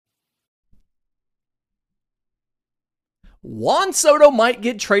Juan Soto might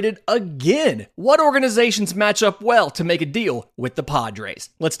get traded again. What organizations match up well to make a deal with the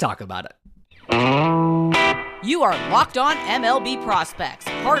Padres? Let's talk about it. You are Locked On MLB Prospects,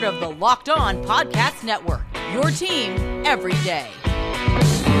 part of the Locked On Podcast Network, your team every day.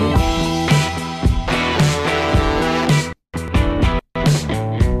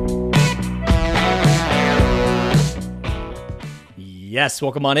 Yes,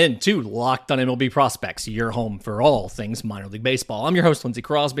 welcome on in to Locked On MLB Prospects, your home for all things minor league baseball. I'm your host, Lindsey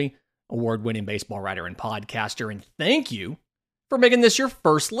Crosby, award-winning baseball writer and podcaster, and thank you for making this your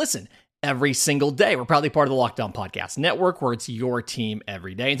first listen every single day. We're proudly part of the Locked On Podcast Network, where it's your team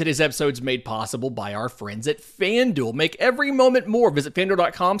every day. And today's episode is made possible by our friends at FanDuel. Make every moment more. Visit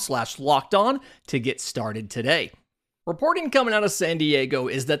FanDuel.com/lockedon to get started today. Reporting coming out of San Diego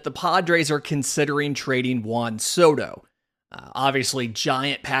is that the Padres are considering trading Juan Soto. Obviously,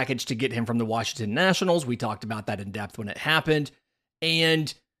 giant package to get him from the Washington Nationals. We talked about that in depth when it happened.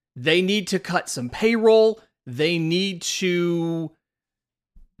 And they need to cut some payroll. They need to,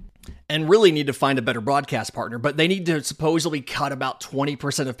 and really need to find a better broadcast partner, but they need to supposedly cut about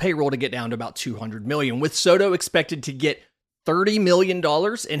 20% of payroll to get down to about $200 million, with Soto expected to get $30 million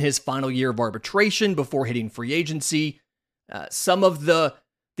in his final year of arbitration before hitting free agency. Some of the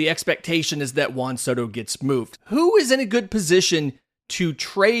expectation is that Juan Soto gets moved. Who is in a good position to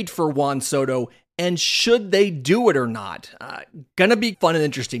trade for Juan Soto, and should they do it or not? Gonna be fun and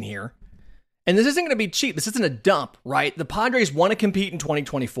interesting here. And this isn't gonna be cheap. This isn't a dump, right? The Padres want to compete in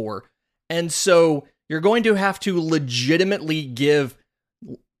 2024, and so you're going to have to legitimately give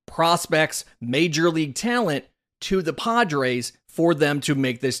prospects, major league talent to the Padres for them to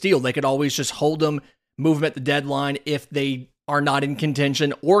make this deal. They could always just hold them, move them at the deadline if they are not in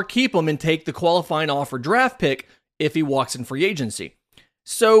contention, or keep him and take the qualifying offer draft pick if he walks in free agency.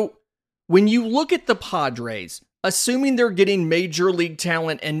 So when you look at the Padres, assuming they're getting major league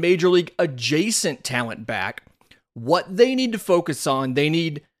talent and major league adjacent talent back, what they need to focus on, they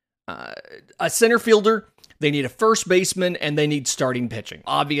need a center fielder, they need a first baseman, and they need starting pitching.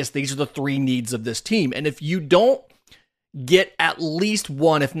 Obvious, these are the three needs of this team. And if you don't get at least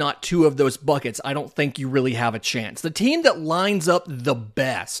one, if not two of those buckets, I don't think you really have a chance. The team that lines up the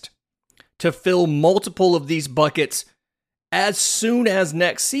best to fill multiple of these buckets as soon as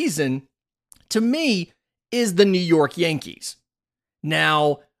next season, to me, is the New York Yankees.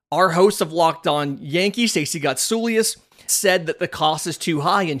 Now, our host of Locked On Yankees, Stacey Gotsulias, said that the cost is too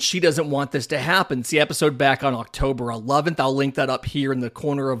high and she doesn't want this to happen. It's the episode back on October 11th. I'll link that up here in the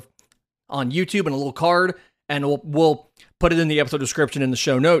corner on YouTube in a little card, and we'll put it in the episode description in the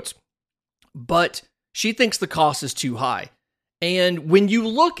show notes. But she thinks the cost is too high. And when you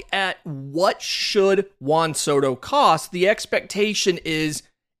look at what should Juan Soto cost, the expectation is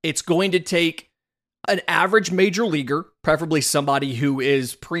it's going to take an average major leaguer, preferably somebody who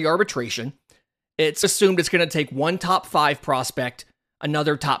is pre-arbitration. It's assumed it's going to take one top 5 prospect,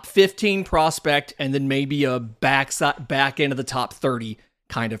 another top 15 prospect, and then maybe a back end of the top 30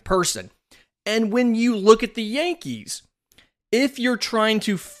 kind of person. And when you look at the Yankees, if you're trying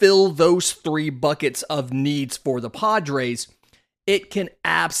to fill those 3 buckets of needs for the Padres, it can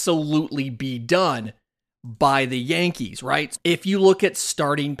absolutely be done by the Yankees, right? If you look at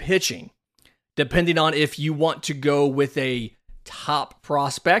starting pitching, depending on if you want to go with a top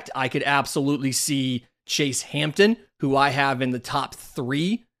prospect, I could absolutely see Chase Hampton, who I have in the top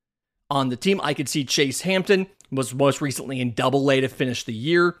 3 on the team. I could see Chase Hampton, was most recently in Double-A to finish the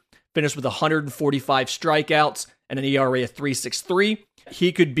year, finished with 145 strikeouts and an ERA of 3.63.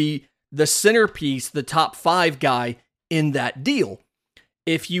 He could be the centerpiece, the top 5 guy in that deal.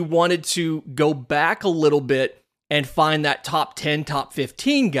 If you wanted to go back a little bit and find that top 10, top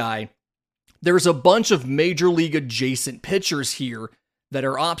 15 guy, there's a bunch of major league adjacent pitchers here that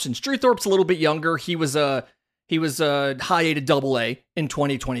are options. Drew Thorpe's a little bit younger. He was a high A to Double-A in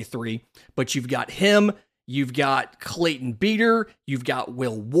 2023, but you've got him. You've got Clayton Beeter. You've got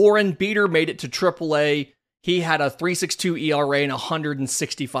Will Warren. Beeter made it to Triple-A. He had a 3.62 ERA and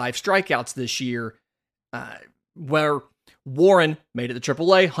 165 strikeouts this year, where Warren made it to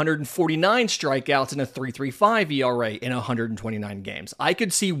Triple-A, 149 strikeouts and a 3.35 ERA in 129 games. I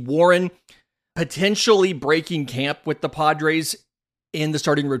could see Warren potentially breaking camp with the Padres in the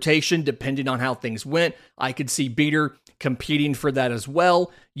starting rotation, depending on how things went. I could see Beeter competing for that as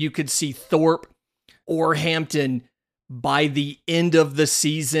well. You could see Thorpe or Hampton by the end of the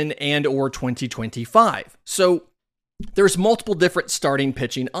season and or 2025. So there's multiple different starting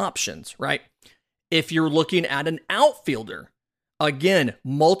pitching options, right? If you're looking at an outfielder, again,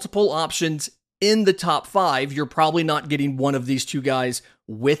 multiple options in the top 5. You're probably not getting one of these two guys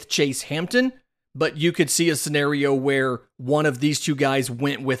with Chase Hampton, but you could see a scenario where one of these two guys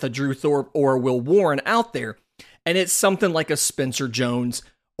went with a Drew Thorpe or a Will Warren out there, and it's something like a Spencer Jones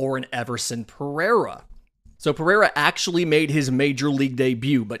or an Everson Pereira. So Pereira actually made his major league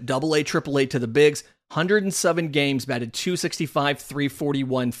debut, but AA, AAA to the bigs, 107 games, batted .265, .341,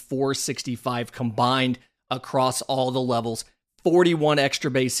 .465 combined across all the levels, 41 extra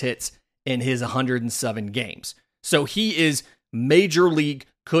base hits in his 107 games. So he is major league,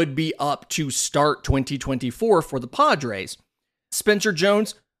 could be up to start 2024 for the Padres. Spencer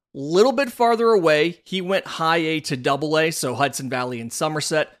Jones, a little bit farther away. He went high A to AA, so Hudson Valley and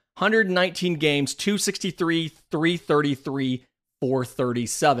Somerset. 119 games, .263, .333,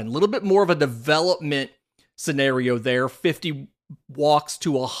 .437. A little bit more of a development scenario there. 50 walks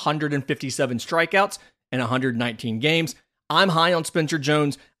to 157 strikeouts in 119 games. I'm high on Spencer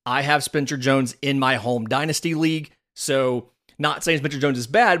Jones. I have Spencer Jones in my home dynasty league, so not saying Spencer Jones is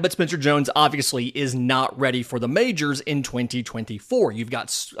bad, but Spencer Jones obviously is not ready for the majors in 2024. You've got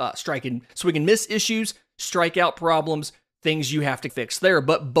swing and miss issues, strikeout problems, things you have to fix there.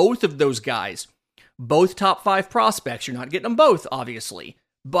 But both of those guys, both top 5 prospects, you're not getting them both, obviously,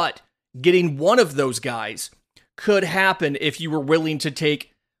 but getting one of those guys could happen if you were willing to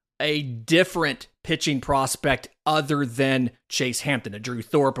take a different pitching prospect other than Chase Hampton, a Drew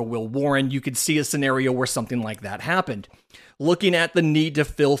Thorpe, a Will Warren. You could see a scenario where something like that happened. Looking at the need to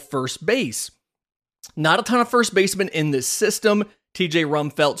fill first base. Not a ton of first basemen in this system. TJ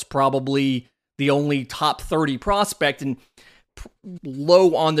Rumfelt's probably the only top 30 prospect and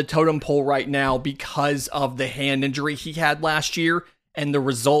low on the totem pole right now because of the hand injury he had last year and the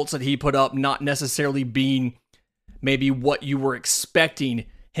results that he put up not necessarily being maybe what you were expecting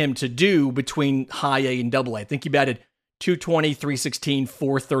him to do between high A and AA. I think he batted .220, .316,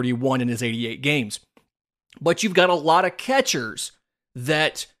 .431 in his 88 games. But you've got a lot of catchers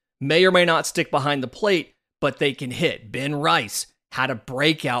that may or may not stick behind the plate, but they can hit. Ben Rice had a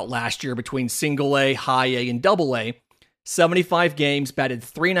breakout last year between single A, high A, and AA. 75 games, batted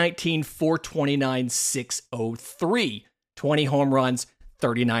 .319, .429, .603. 20 home runs,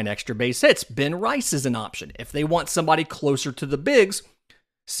 39 extra base hits. Ben Rice is an option. If they want somebody closer to the bigs,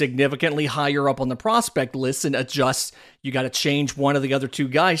 significantly higher up on the prospect list and adjust, you got to change one of the other two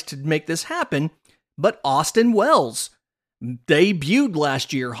guys to make this happen. But Austin Wells debuted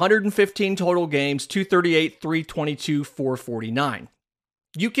last year, 115 total games, .238, .322, .449.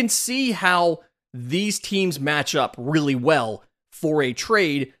 You can see how these teams match up really well for a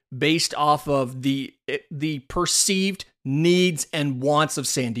trade based off of the perceived needs and wants of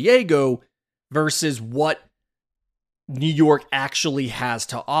San Diego versus what New York actually has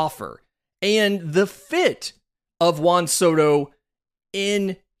to offer. And the fit of Juan Soto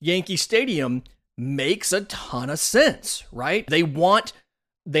in Yankee Stadium makes a ton of sense, right?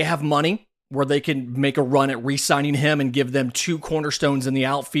 They have money where they can make a run at re-signing him and give them 2 cornerstones in the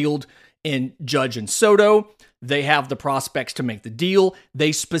outfield in Judge and Soto. They have the prospects to make the deal.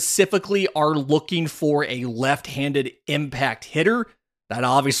 They specifically are looking for a left-handed impact hitter. That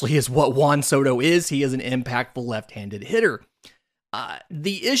obviously is what Juan Soto is. He is an impactful left-handed hitter.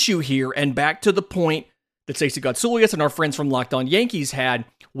 The issue here, and back to the point that Stacey Gotsoulias and our friends from Locked On Yankees had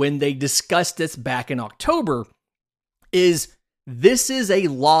when they discussed this back in October, is this is a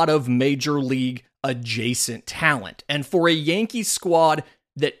lot of major league adjacent talent. And for a Yankees squad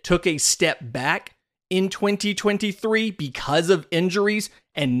that took a step back in 2023 because of injuries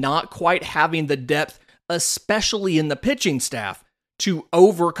and not quite having the depth, especially in the pitching staff, to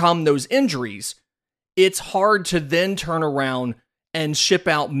overcome those injuries, it's hard to then turn around and ship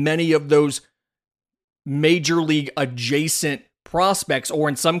out many of those major league adjacent prospects, or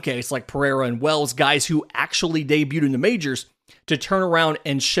in some case, like Pereira and Wells, guys who actually debuted in the majors, to turn around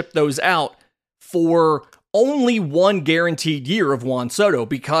and ship those out for only one guaranteed year of Juan Soto,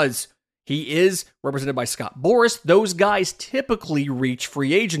 because he is represented by Scott Boras. Those guys typically reach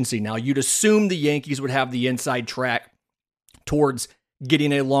free agency. Now, you'd assume the Yankees would have the inside track towards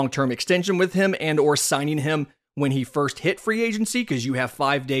getting a long-term extension with him and or signing him when he first hit free agency, because you have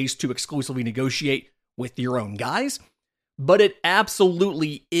 5 days to exclusively negotiate with your own guys. But it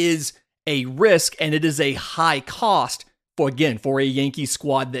absolutely is a risk, and it is a high cost for a Yankee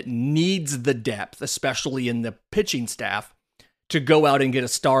squad that needs the depth, especially in the pitching staff, to go out and get a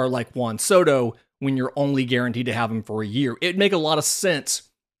star like Juan Soto when you're only guaranteed to have him for a year. It'd make a lot of sense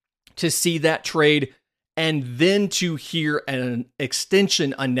to see that trade and then to hear an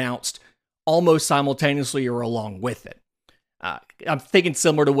extension announced almost simultaneously or along with it. I'm thinking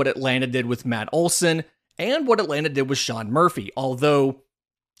similar to what Atlanta did with Matt Olson and what Atlanta did with Sean Murphy, although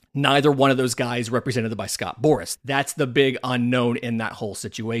neither one of those guys represented by Scott Boras. That's the big unknown in that whole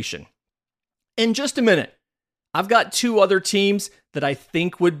situation. in just a minute. I've got two other teams that I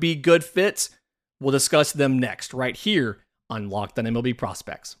think would be good fits. We'll discuss them next, right here on Locked on MLB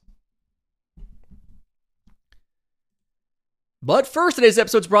Prospects. But first, today's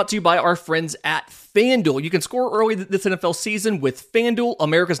episode is brought to you by our friends at FanDuel. You can score early this NFL season with FanDuel,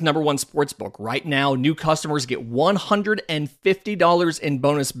 America's #1 sportsbook. Right now, new customers get $150 in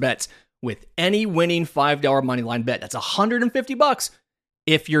bonus bets with any winning $5 moneyline bet. That's $150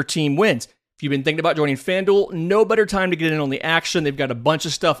 if your team wins. If you've been thinking about joining FanDuel, no better time to get in on the action. They've got a bunch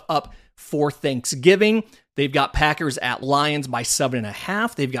of stuff up for Thanksgiving. They've got Packers at Lions by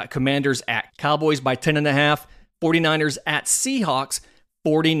 7.5. They've got Commanders at Cowboys by 10.5. 49ers at Seahawks,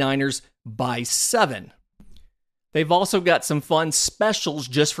 49ers by 7. They've also got some fun specials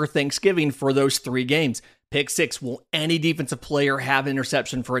just for Thanksgiving for those 3 games. Pick 6, will any defensive player have an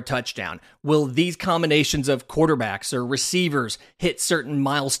interception for a touchdown? Will these combinations of quarterbacks or receivers hit certain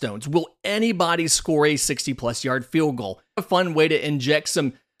milestones? Will anybody score a 60-plus yard field goal? A fun way to inject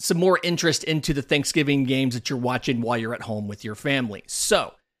some more interest into the Thanksgiving games that you're watching while you're at home with your family.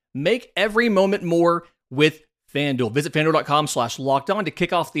 So, make every moment more with FanDuel. Visit FanDuel.com/lockedon to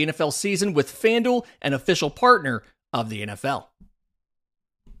kick off the NFL season with FanDuel, an official partner of the NFL.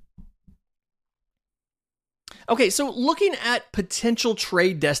 Okay, so looking at potential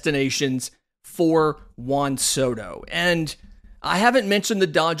trade destinations for Juan Soto, and I haven't mentioned the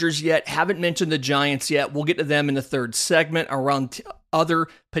Dodgers yet, haven't mentioned the Giants yet. We'll get to them in the third segment around other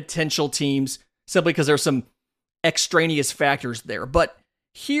potential teams, simply because there's some extraneous factors there. But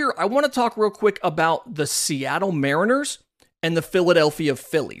here, I want to talk real quick about the Seattle Mariners and the Philadelphia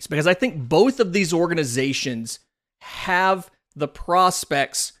Phillies, because I think both of these organizations have the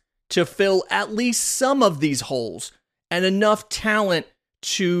prospects to fill at least some of these holes and enough talent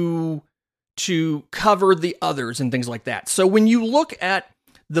to cover the others and things like that. So when you look at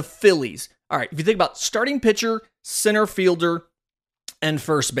the Phillies, all right, if you think about starting pitcher, center fielder, and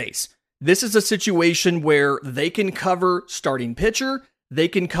first base, this is a situation where they can cover starting pitcher, they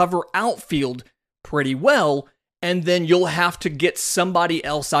can cover outfield pretty well, and then you'll have to get somebody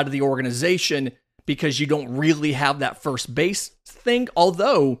else out of the organization because you don't really have that first base thing.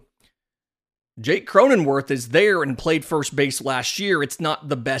 Although Jake Cronenworth is there and played first base last year. It's not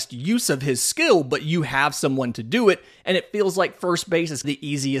the best use of his skill, but you have someone to do it, and it feels like first base is the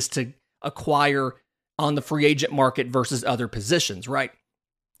easiest to acquire on the free agent market versus other positions, right?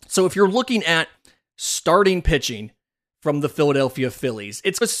 So if you're looking at starting pitching from the Philadelphia Phillies,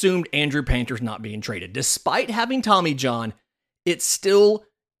 it's assumed Andrew Painter's not being traded. Despite having Tommy John, it's still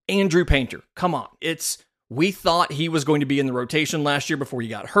Andrew Painter. Come on. We thought he was going to be in the rotation last year before he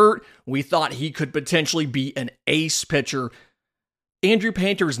got hurt. We thought he could potentially be an ace pitcher. Andrew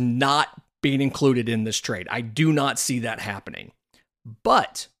Painter's not being included in this trade. I do not see that happening.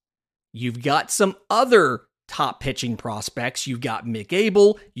 But you've got some other top pitching prospects. You've got Mick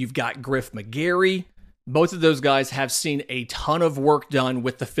Abel. You've got Griff McGarry. Both of those guys have seen a ton of work done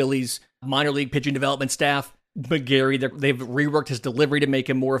with the Phillies minor league pitching development staff. McGarry, they've reworked his delivery to make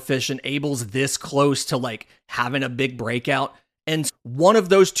him more efficient. Abel's this close to having a big breakout. And one of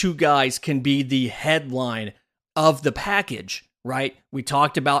those two guys can be the headline of the package, right? We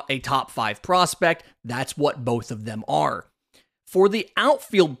talked about a top 5 prospect. That's what both of them are. For the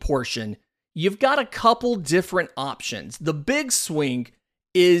outfield portion, you've got a couple different options. The big swing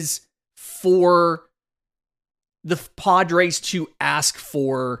is for the Padres to ask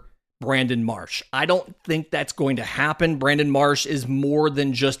for Brandon Marsh. I don't think that's going to happen. Brandon Marsh is more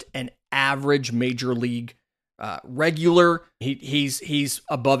than just an average major league regular. He's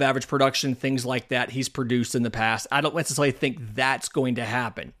above average production, things like that. He's produced in the past. I don't necessarily think that's going to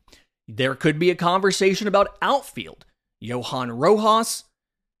happen. There could be a conversation about outfield. Johan Rojas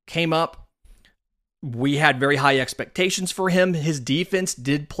came up. We had very high expectations for him. His defense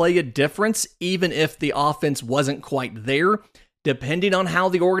did play a difference, even if the offense wasn't quite there, depending on how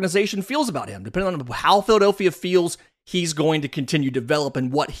the organization feels about him, depending on how Philadelphia feels he's going to continue to develop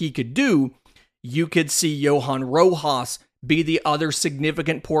and what he could do. You could see Johan Rojas be the other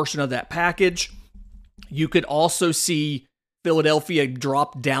significant portion of that package. You could also see Philadelphia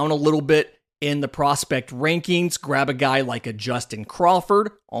drop down a little bit in the prospect rankings, grab a guy like a Justin Crawford,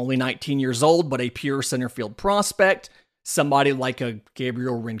 only 19 years old, but a pure center field prospect. Somebody like a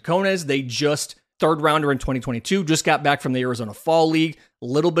Gabriel Rincones, they just third rounder in 2022, just got back from the Arizona Fall League, a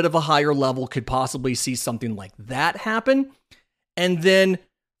little bit of a higher level, could possibly see something like that happen. And then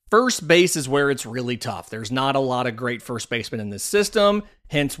first base is where it's really tough. There's not a lot of great first basemen in this system,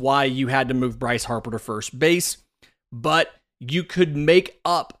 hence why you had to move Bryce Harper to first base. But you could make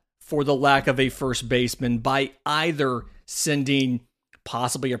up for the lack of a first baseman by either sending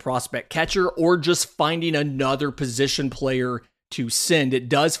possibly a prospect catcher, or just finding another position player to send. It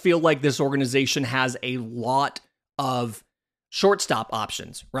does feel like this organization has a lot of shortstop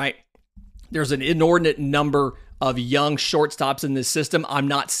options, right? There's an inordinate number of young shortstops in this system. I'm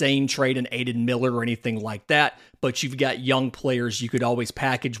not saying trade an Aiden Miller or anything like that, but you've got young players. You could always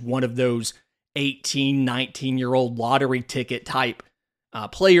package one of those 18, 19-year-old lottery ticket type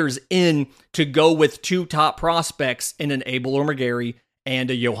players in to go with two top prospects in an Abel or McGarry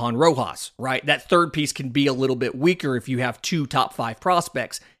and a Johan Rojas, right? That third piece can be a little bit weaker if you have two top 5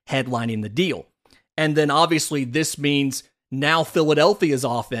 prospects headlining the deal. And then obviously this means now Philadelphia's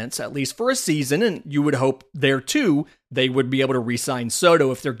offense, at least for a season, and you would hope there too, they would be able to re-sign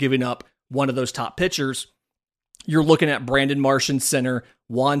Soto if they're giving up one of those top pitchers. You're looking at Brandon Marsh in center,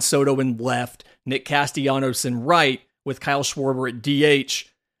 Juan Soto in left, Nick Castellanos in right, with Kyle Schwarber at DH,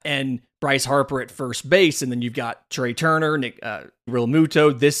 and Bryce Harper at first base, and then you've got Trey Turner, Nick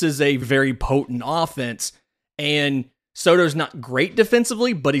Realmuto. This is a very potent offense, and Soto's not great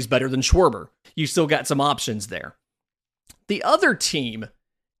defensively, but he's better than Schwarber. You still got some options there. The other team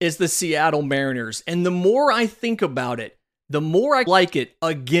is the Seattle Mariners, and the more I think about it, the more I like it,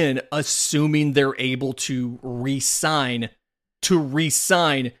 again, assuming they're able to re-sign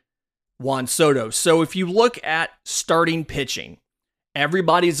Juan Soto. So if you look at starting pitching,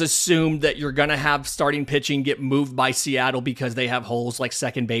 everybody's assumed that you're going to have starting pitching get moved by Seattle because they have holes like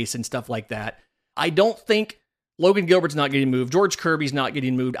second base and stuff like that. I don't think Logan Gilbert's not getting moved. George Kirby's not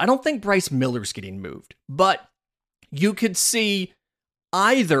getting moved. I don't think Bryce Miller's getting moved. But you could see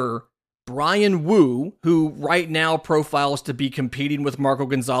either Brian Wu, who right now profiles to be competing with Marco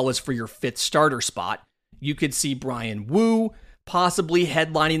Gonzalez for your 5th starter spot. You could see Brian Wu possibly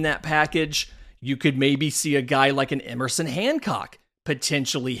headlining that package. You could maybe see a guy like an Emerson Hancock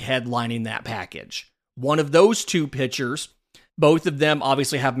potentially headlining that package. One of those two pitchers, both of them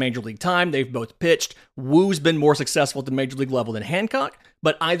obviously have major league time. They've both pitched. Wu's been more successful at the major league level than Hancock,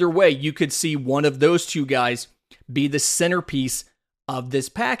 but either way, you could see one of those two guys be the centerpiece of this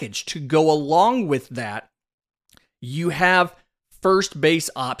package. To go along with that, you have first base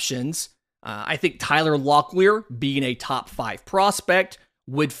options. I think Tyler Locklear, being a top 5 prospect,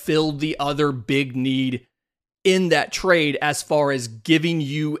 would fill the other big need in that trade as far as giving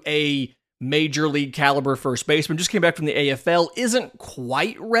you a major league caliber first baseman. Just came back from the AFL, isn't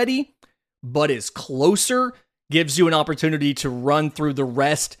quite ready, but is closer. Gives you an opportunity to run through the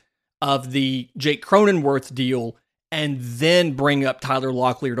rest of the Jake Cronenworth deal and then bring up Tyler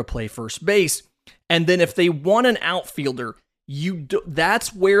Locklear to play first base. And then if they want an outfielder,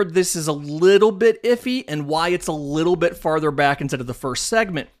 that's where this is a little bit iffy and why it's a little bit farther back instead of the first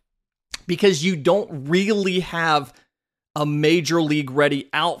segment, because you don't really have a major league ready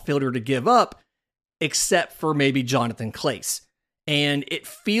outfielder to give up except for maybe Jonathan Clace. And it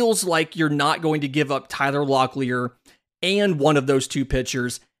feels like you're not going to give up Tyler Locklear and one of those two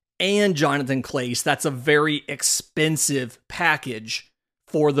pitchers and Jonathan Clace. That's a very expensive package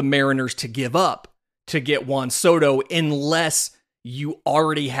for the Mariners to give up to get Juan Soto, unless you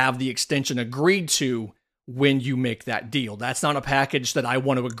already have the extension agreed to when you make that deal. That's not a package that I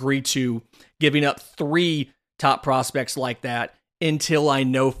want to agree to, giving up 3 top prospects like that until I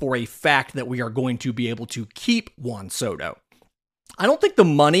know for a fact that we are going to be able to keep Juan Soto. I don't think the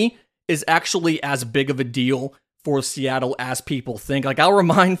money is actually as big of a deal for Seattle as people think. Like, I'll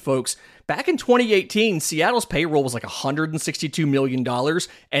remind folks, back in 2018, Seattle's payroll was like $162 million,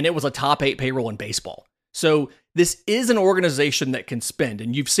 and it was a top 8 payroll in baseball. So this is an organization that can spend,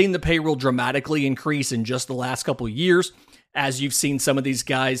 and you've seen the payroll dramatically increase in just the last couple of years, as you've seen some of these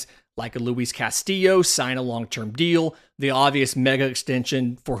guys like a Luis Castillo sign a long-term deal, the obvious mega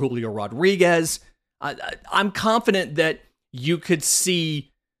extension for Julio Rodriguez. I'm confident that you could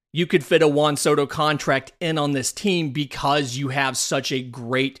fit a Juan Soto contract in on this team because you have such a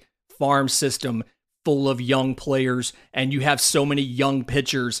great farm system full of young players and you have so many young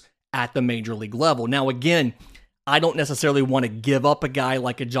pitchers at the major league level. Now, again, I don't necessarily want to give up a guy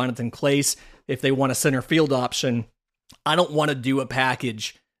like a Jonathan Clace if they want a center field option. I don't want to do a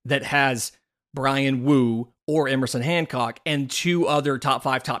package that has Brian Wu or Emerson Hancock and 2 other top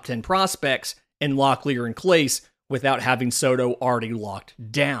 5, top 10 prospects in Locklear and Clace without having Soto already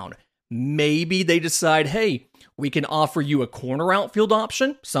locked down. Maybe they decide, hey, we can offer you a corner outfield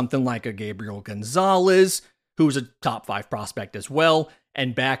option, something like a Gabriel Gonzalez, who's a top 5 prospect as well,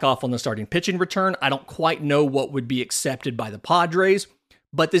 and back off on the starting pitching return. I don't quite know what would be accepted by the Padres,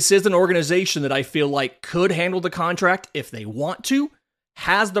 but this is an organization that I feel like could handle the contract if they want to,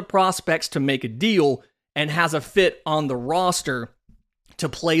 has the prospects to make a deal, and has a fit on the roster to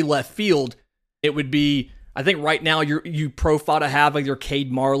play left field. It would be I think right now you profile to have either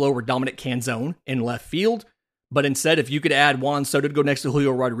Cade Marlowe or Dominic Canzone in left field. But instead, if you could add Juan Soto to go next to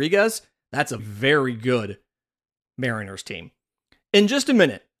Julio Rodriguez, that's a very good Mariners team. In just a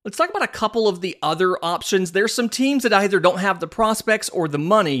minute, let's talk about a couple of the other options. There's some teams that either don't have the prospects or the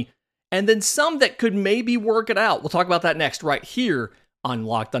money, and then some that could maybe work it out. We'll talk about that next right here on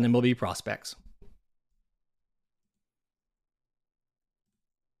Locked on MLB Prospects.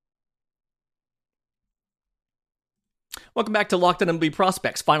 Welcome back to Locked on MLB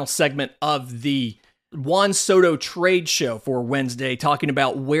Prospects, final segment of the Juan Soto trade show for Wednesday, talking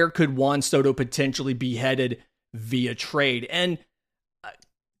about where could Juan Soto potentially be headed via trade. And a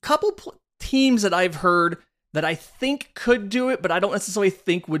couple teams that I've heard that I think could do it, but I don't necessarily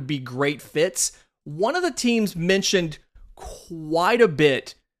think would be great fits. One of the teams mentioned quite a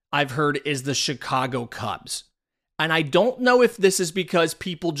bit, I've heard, is the Chicago Cubs. And I don't know if this is because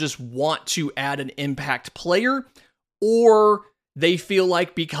people just want to add an impact player, or they feel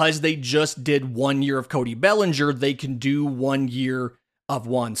like because they just did 1 year of Cody Bellinger, they can do 1 year of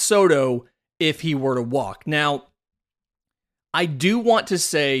Juan Soto if he were to walk. Now, I do want to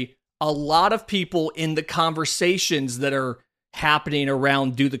say a lot of people in the conversations that are happening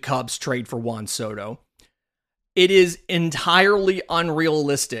around do the Cubs trade for Juan Soto, it is entirely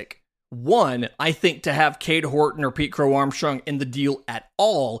unrealistic. One, I think to have Cade Horton or Pete Crow Armstrong in the deal at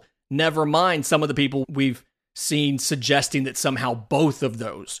all, never mind some of the people we've seen suggesting that somehow both of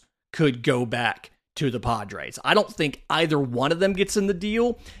those could go back to the Padres. I don't think either one of them gets in the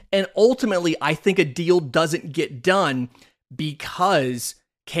deal. And ultimately, I think a deal doesn't get done because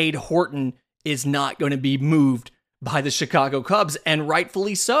Cade Horton is not going to be moved by the Chicago Cubs, and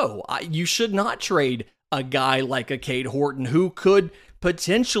rightfully so. You should not trade a guy like a Cade Horton who could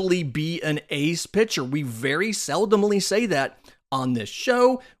potentially be an ace pitcher. We very seldomly say that on this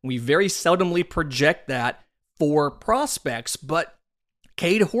show. We very seldomly project that for prospects, but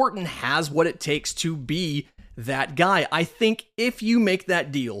Cade Horton has what it takes to be that guy. I think if you make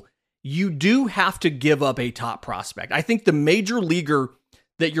that deal, you do have to give up a top prospect. I think the major leaguer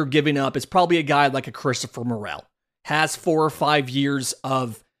that you're giving up is probably a guy like a Christopher Morel. Has 4 or 5 years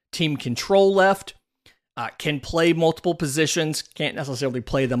of team control left, can play multiple positions, can't necessarily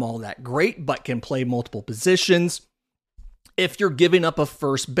play them all that great, but can play multiple positions. If you're giving up a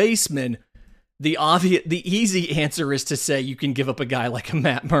first baseman, the easy answer is to say you can give up a guy like a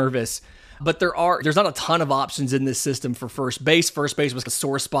Matt Mervis, but there's not a ton of options in this system for first base. First base was a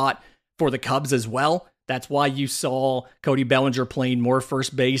sore spot for the Cubs as well. That's why you saw Cody Bellinger playing more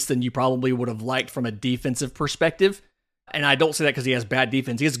first base than you probably would have liked from a defensive perspective. And I don't say that because he has bad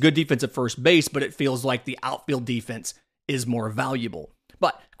defense. He has good defense at first base, but it feels like the outfield defense is more valuable.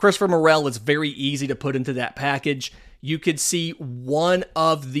 But Christopher Morel is very easy to put into that package. You could see one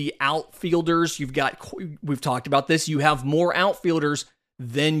of the outfielders. We've talked about this. You have more outfielders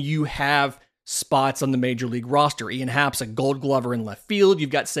than you have spots on the major league roster. Ian Happ's a Gold Glover in left field. You've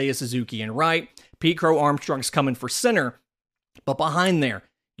got Seiya Suzuki in right. Pete Crow Armstrong's coming for center. But behind there,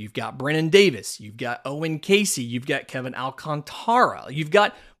 you've got Brennan Davis. You've got Owen Casey. You've got Kevin Alcantara. You've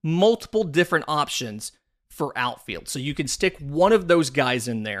got multiple different options for outfield. So you can stick one of those guys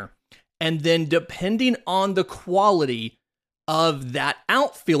in there. And then depending on the quality of that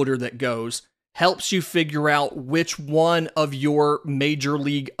outfielder that goes, helps you figure out which one of your major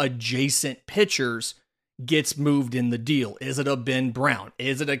league adjacent pitchers gets moved in the deal. Is it a Ben Brown?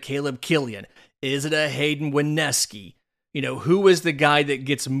 Is it a Caleb Killian? Is it a Hayden Wieneski? Who is the guy that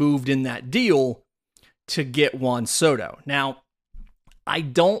gets moved in that deal to get Juan Soto? Now, I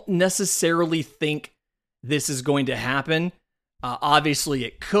don't necessarily think this is going to happen. Obviously,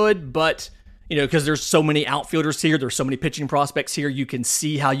 it could, but, because there's so many outfielders here, there's so many pitching prospects here, you can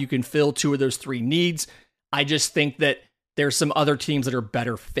see how you can fill 2 of those 3 needs. I just think that there's some other teams that are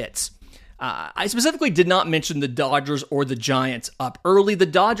better fits. I specifically did not mention the Dodgers or the Giants up early. The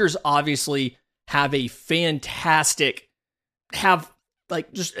Dodgers obviously have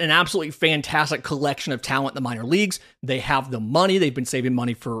just an absolutely fantastic collection of talent in the minor leagues. They have the money. They've been saving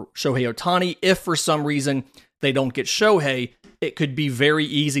money for Shohei Ohtani. If for some reason they don't get Shohei, it could be very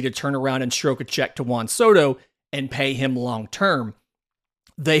easy to turn around and stroke a check to Juan Soto and pay him long term.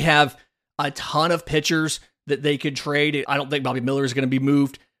 They have a ton of pitchers that they could trade. I don't think Bobby Miller is going to be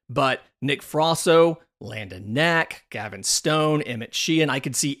moved, but Nick Frasso, Landon Knack, Gavin Stone, Emmett Sheehan, I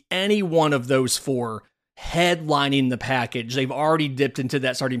could see any one of those 4 headlining the package. They've already dipped into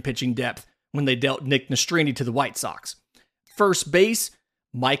that starting pitching depth when they dealt Nick Nastrini to the White Sox. First base,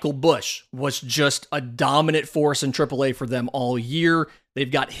 Michael Busch was just a dominant force in AAA for them all year. They've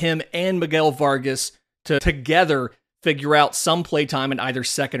got him and Miguel Vargas to together figure out some play time in either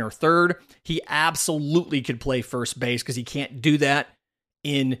second or third. He absolutely could play first base because he can't do that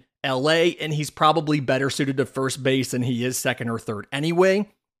in LA, and he's probably better suited to first base than he is second or third anyway.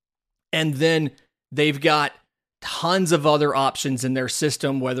 And then they've got tons of other options in their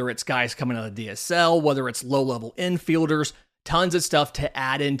system, whether it's guys coming out of the DSL, whether it's low-level infielders, tons of stuff to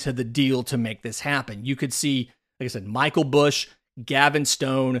add into the deal to make this happen. You could see, like I said, Michael Busch, Gavin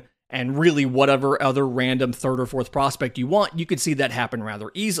Stone, and really whatever other random third or fourth prospect you want. You could see that happen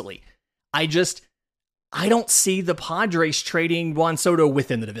rather easily. I don't see the Padres trading Juan Soto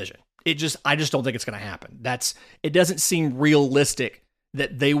within the division. I just don't think it's going to happen. It doesn't seem realistic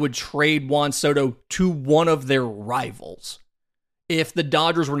that they would trade Juan Soto to one of their rivals. If the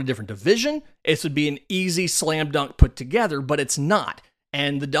Dodgers were in a different division, this would be an easy slam dunk put together, but it's not.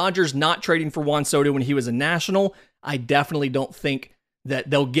 And the Dodgers not trading for Juan Soto when he was a National, I definitely don't think that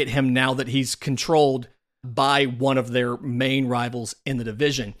they'll get him now that he's controlled by one of their main rivals in the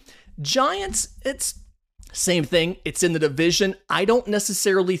division. Giants, it's same thing. It's in the division. I don't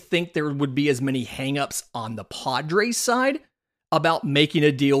necessarily think there would be as many hangups on the Padres side about making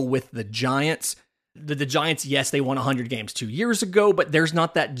a deal with the Giants. The Giants, yes, they won 100 games 2 years ago, but there's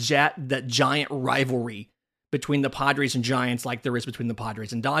not that giant rivalry between the Padres and Giants like there is between the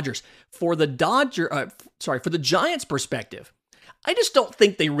Padres and Dodgers. For the Giants' perspective, I just don't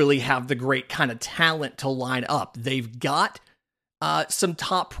think they really have the great kind of talent to line up. They've got some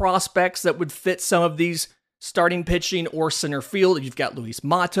top prospects that would fit some of these starting pitching or center field. You've got Luis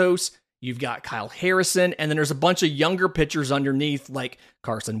Matos, you've got Kyle Harrison, and then there's a bunch of younger pitchers underneath like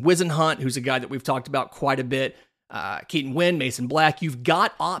Carson Wisenhunt, who's a guy that we've talked about quite a bit, Keaton Wynn, Mason Black. You've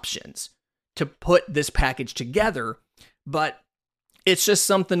got options to put this package together, but it's just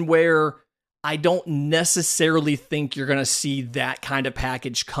something where I don't necessarily think you're going to see that kind of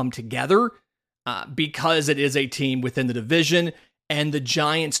package come together because it is a team within the division, and the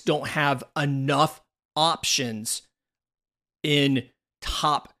Giants don't have enough options in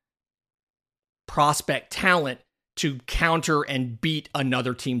top prospect talent to counter and beat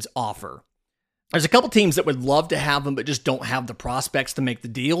another team's offer. There's a couple teams that would love to have them, but just don't have the prospects to make the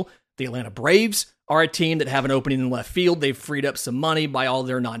deal. The Atlanta Braves are a team that have an opening in left field. They've freed up some money by all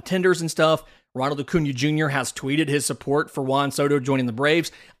their non-tenders and stuff. Ronald Acuna Jr. has tweeted his support for Juan Soto joining the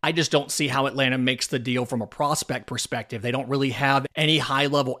Braves. I just don't see how Atlanta makes the deal from a prospect perspective. They don't really have any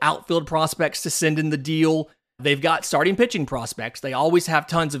high-level outfield prospects to send in the deal. They've got starting pitching prospects. They always have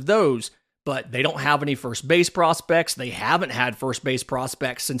tons of those, but they don't have any first base prospects. They haven't had first base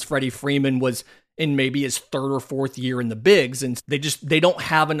prospects since Freddie Freeman was in maybe his third or fourth year in the bigs, and they don't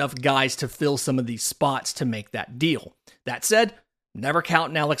have enough guys to fill some of these spots to make that deal. That said, never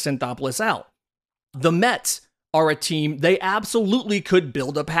count Alex Anthopoulos out. The Mets are a team, they absolutely could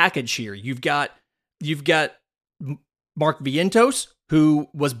build a package here. You've got Mark Vientos, who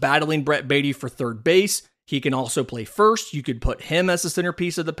was battling Brett Beatty for third base. He can also play first. You could put him as the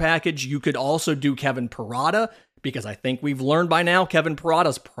centerpiece of the package. You could also do Kevin Parada, because I think we've learned by now Kevin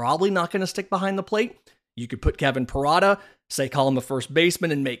Parada's probably not going to stick behind the plate. You could put Kevin Parada, call him a first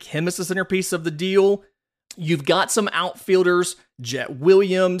baseman, and make him as the centerpiece of the deal. You've got some outfielders, Jet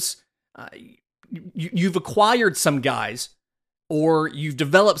Williams. You've acquired some guys, or you've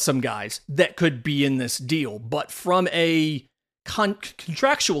developed some guys that could be in this deal. But from a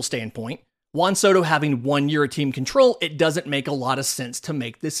contractual standpoint, Juan Soto having 1 year of team control, it doesn't make a lot of sense to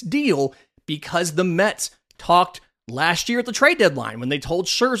make this deal, because the Mets talked last year at the trade deadline when they told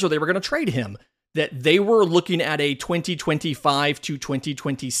Scherzer they were going to trade him that they were looking at a 2025 to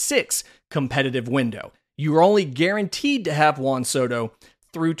 2026 competitive window. You are only guaranteed to have Juan Soto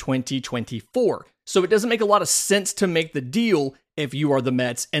through 2024. So it doesn't make a lot of sense to make the deal if you are the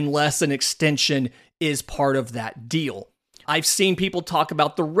Mets unless an extension is part of that deal. I've seen people talk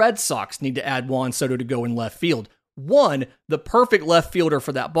about the Red Sox need to add Juan Soto to go in left field. One, the perfect left fielder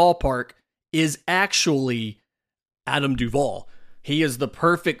for that ballpark is actually Adam Duvall. He is the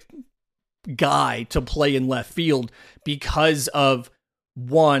perfect guy to play in left field because of,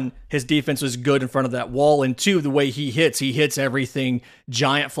 one, his defense is good in front of that wall, and two, the way he hits everything,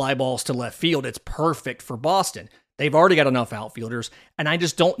 giant fly balls to left field. It's perfect for Boston. They've already got enough outfielders, and I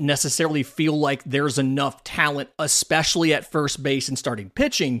just don't necessarily feel like there's enough talent, especially at first base and starting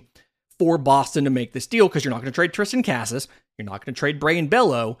pitching, for Boston to make this deal, because you're not going to trade Tristan Casas, you're not going to trade Brayan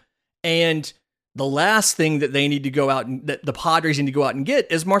Bello, and the last thing that they need to go out and that the Padres need to go out and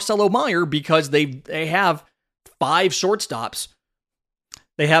get is Marcelo Meyer, because they have 5 shortstops.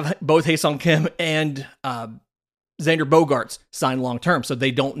 They have both Ha-Seong Kim and Xander Bogaerts signed long-term, so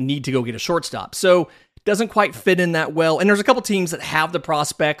they don't need to go get a shortstop. So it doesn't quite fit in that well. And there's a couple teams that have the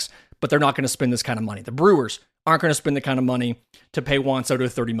prospects, but they're not going to spend this kind of money. The Brewers aren't going to spend the kind of money to pay Juan Soto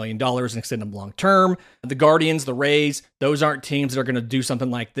 $30 million and extend him long term. The Guardians, the Rays, those aren't teams that are going to do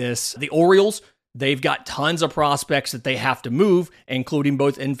something like this. The Orioles, they've got tons of prospects that they have to move, including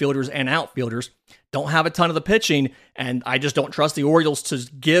both infielders and outfielders. Don't have a ton of the pitching, and I just don't trust the Orioles to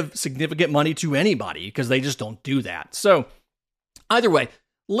give significant money to anybody because they just don't do that. So either way,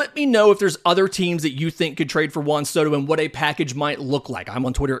 let me know if there's other teams that you think could trade for Juan Soto and what a package might look like. I'm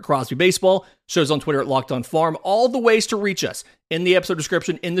on Twitter at Crosby Baseball, shows on Twitter at Locked On Farm. All the ways to reach us in the episode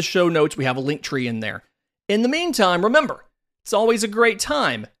description, in the show notes, we have a link tree in there. In the meantime, remember, it's always a great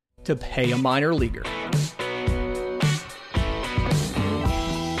time to pay a minor leaguer.